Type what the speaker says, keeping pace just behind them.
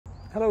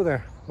Hello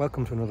there,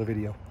 welcome to another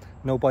video.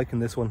 No bike in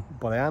this one,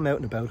 but I am out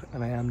and about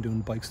and I am doing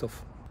bike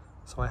stuff.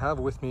 So I have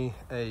with me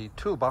a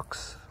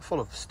toolbox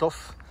full of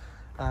stuff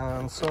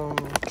and some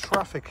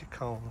traffic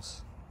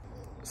cones.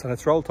 So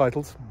let's roll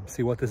titles,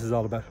 see what this is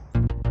all about.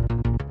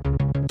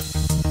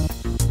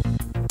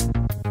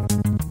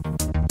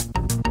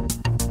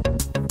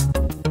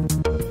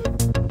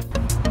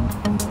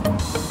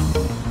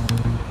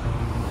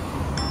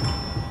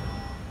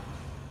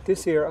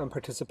 This year I'm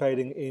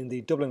participating in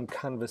the Dublin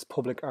Canvas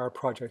public art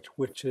project,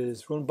 which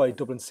is run by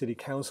Dublin City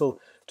Council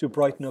to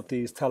brighten up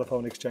these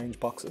telephone exchange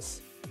boxes.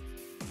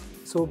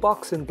 So a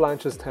box in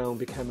Blanchardstown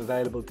became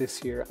available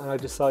this year and I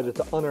decided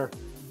to honour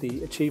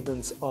the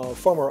achievements of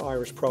former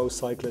Irish pro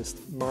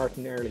cyclist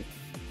Martin Earley.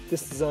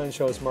 This design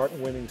shows Martin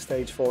winning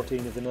stage 14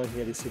 of the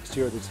 1986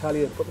 Giro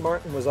d'Italia, but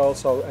Martin was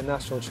also a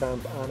national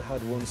champ and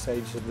had won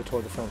stages of the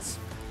Tour de France.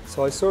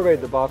 So I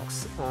surveyed the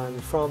box,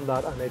 and from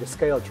that I made a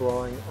scale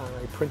drawing and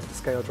I printed the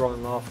scale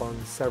drawing off on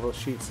several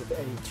sheets of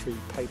A3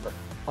 paper.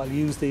 I'll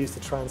use these to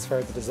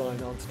transfer the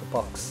design onto the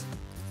box.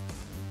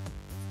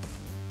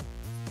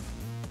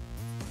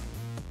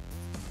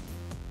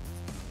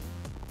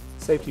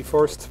 Safety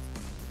first,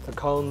 the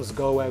cones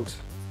go out.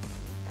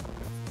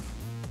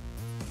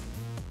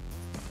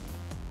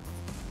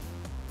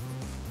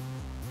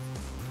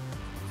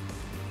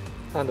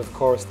 And of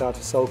course that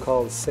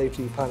so-called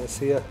safety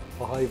panacea,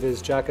 a high-vis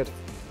jacket.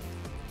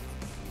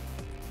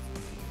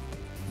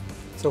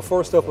 So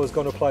first up I was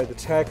going to apply the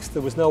text.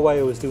 There was no way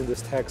I was doing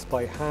this text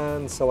by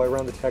hand, so I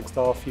ran the text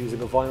off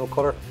using a vinyl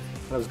cutter,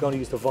 and I was going to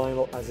use the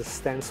vinyl as a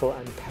stencil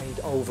and paint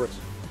over it.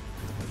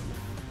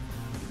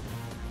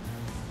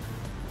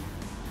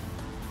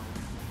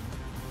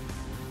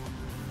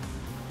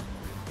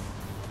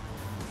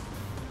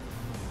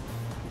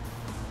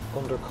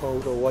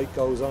 Undercoat or white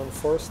goes on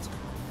first.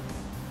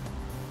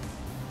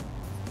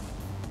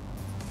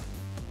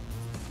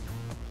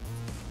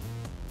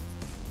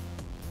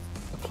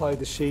 Apply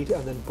the sheet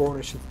and then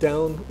burnish it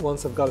down.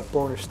 Once I've got it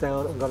burnished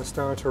down, I'm going to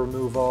start to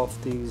remove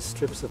off these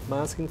strips of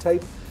masking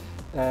tape.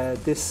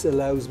 This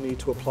allows me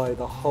to apply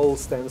the whole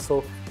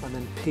stencil and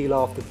then peel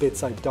off the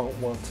bits I don't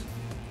want.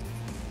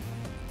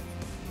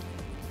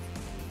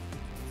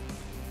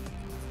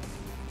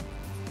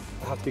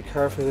 I have to be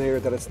careful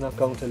here that it's not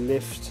going to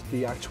lift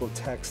the actual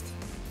text.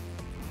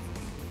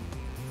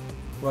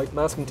 Right,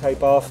 masking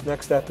tape off.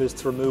 Next step is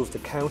to remove the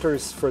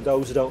counters. For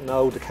those who don't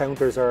know, the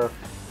counters are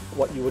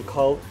what you would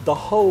call the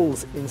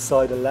holes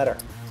inside a letter.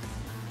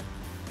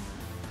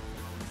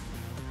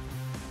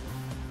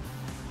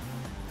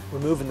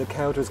 Removing the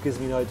counters gives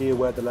me an idea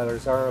where the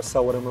letters are,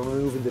 so when I'm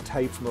removing the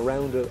tape from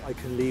around it, I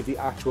can leave the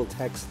actual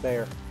text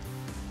there.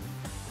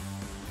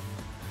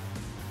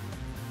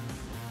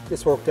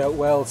 This worked out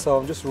well, so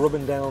I'm just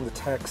rubbing down the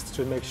text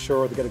to make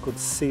sure to get a good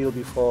seal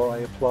before I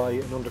apply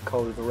an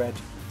undercoat of the red.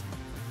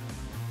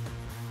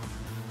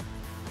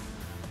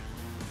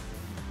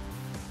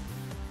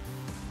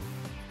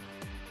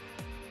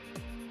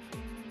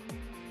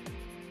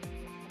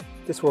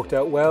 This worked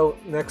out well.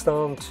 Next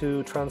on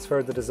to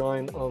transfer the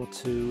design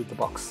onto the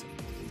box.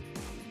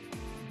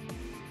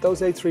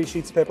 Those A3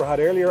 sheets of paper I had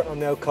earlier, I'm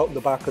now coating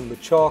the back with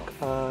chalk,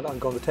 and I'm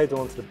going to take them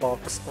onto the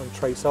box and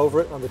trace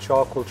over it, and the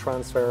chalk will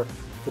transfer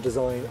the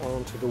design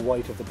onto the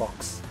white of the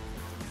box.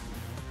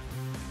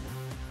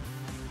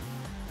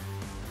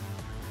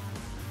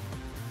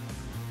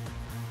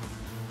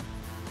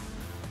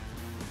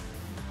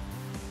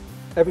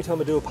 Every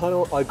time I do a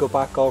panel, I go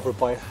back over it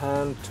by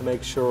hand to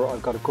make sure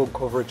I've got a good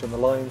coverage on the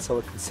line so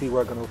I can see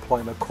where I'm going to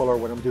apply my colour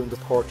when I'm doing the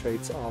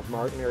portraits of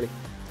Martin Earley.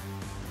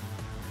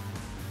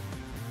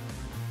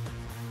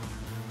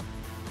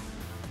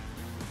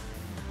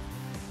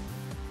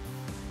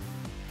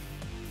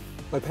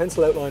 My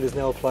pencil outline is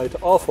now applied to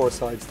all four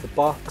sides of the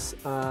box,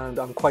 and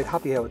I'm quite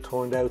happy how it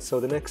turned out.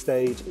 So the next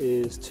stage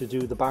is to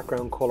do the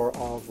background colour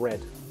of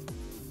red.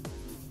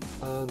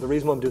 And the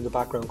reason why I'm doing the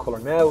background colour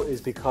now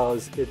is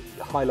because it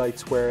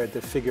highlights where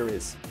the figure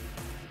is.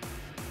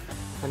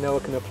 And now I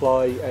can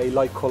apply a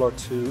light colour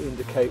to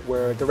indicate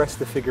where the rest of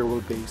the figure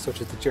will be, such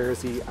as the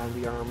jersey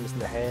and the arms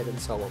and the head and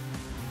so on.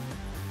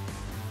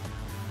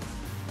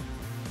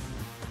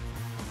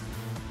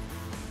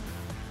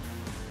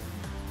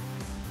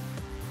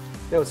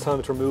 Now it's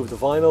time to remove the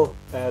vinyl.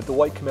 The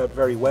white came out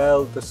very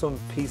well. There's some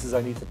pieces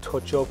I need to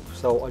touch up,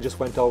 so I just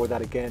went over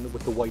that again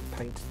with the white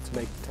paint to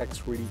make the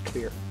text really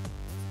clear.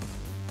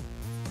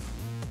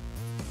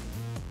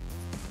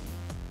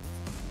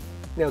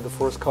 Now the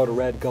first coat of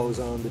red goes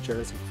on the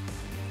jersey.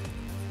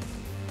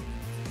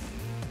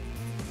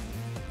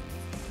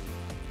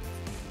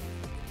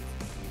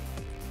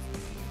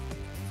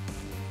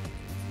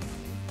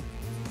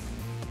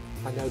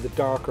 And now the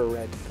darker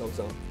red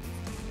goes on.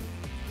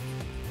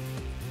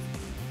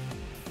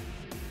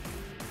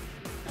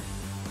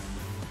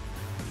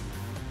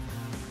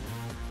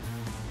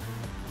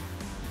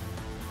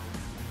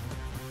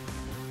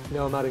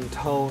 Now I'm adding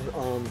tone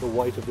on the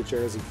white of the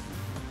jersey.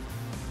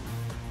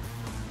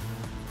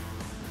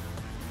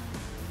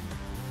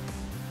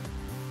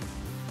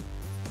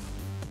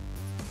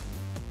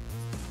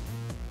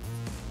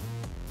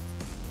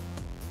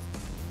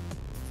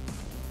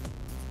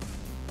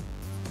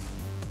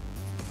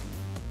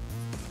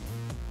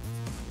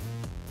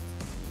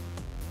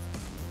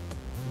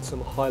 some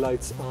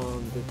highlights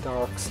on the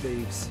dark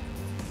sleeves.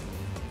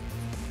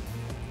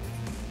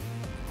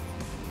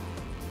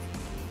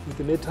 With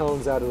the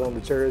mid-tones added on the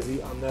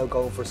jersey, I'm now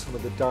going for some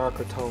of the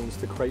darker tones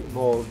to create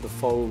more of the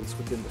folds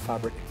within the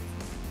fabric.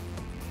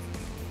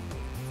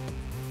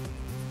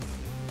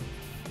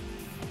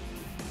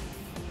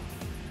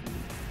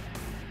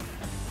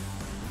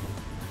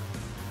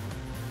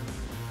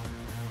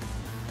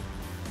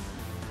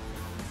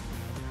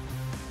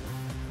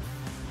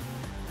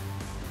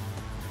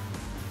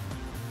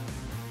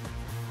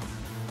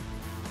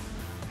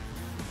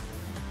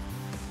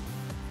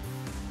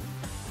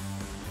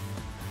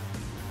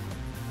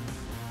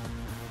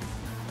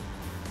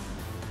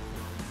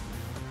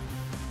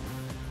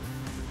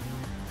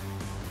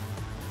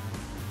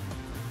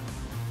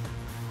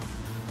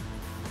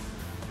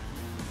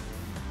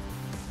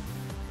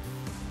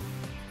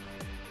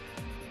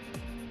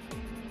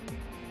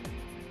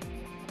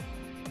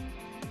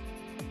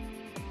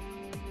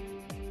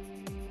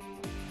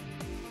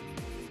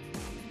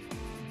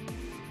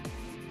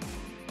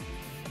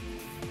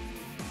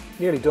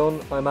 Nearly done.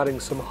 I'm adding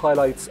some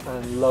highlights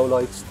and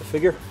lowlights to the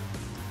figure.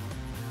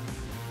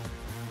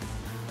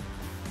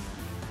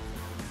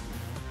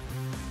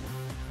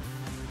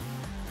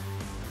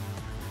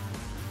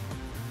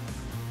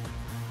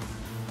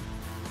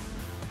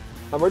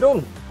 And we're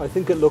done. I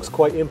think it looks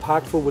quite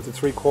impactful with the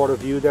 3/4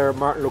 view there.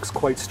 Martin looks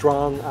quite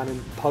strong and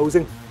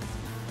imposing.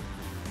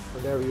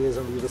 And there he is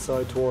on the other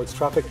side towards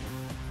traffic.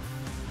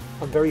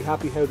 I'm very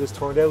happy how this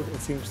turned out.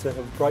 It seems to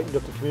have brightened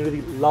up the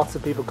community. Lots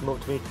of people come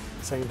up to me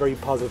saying very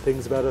positive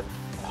things about it.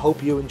 I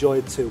hope you enjoy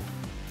it too.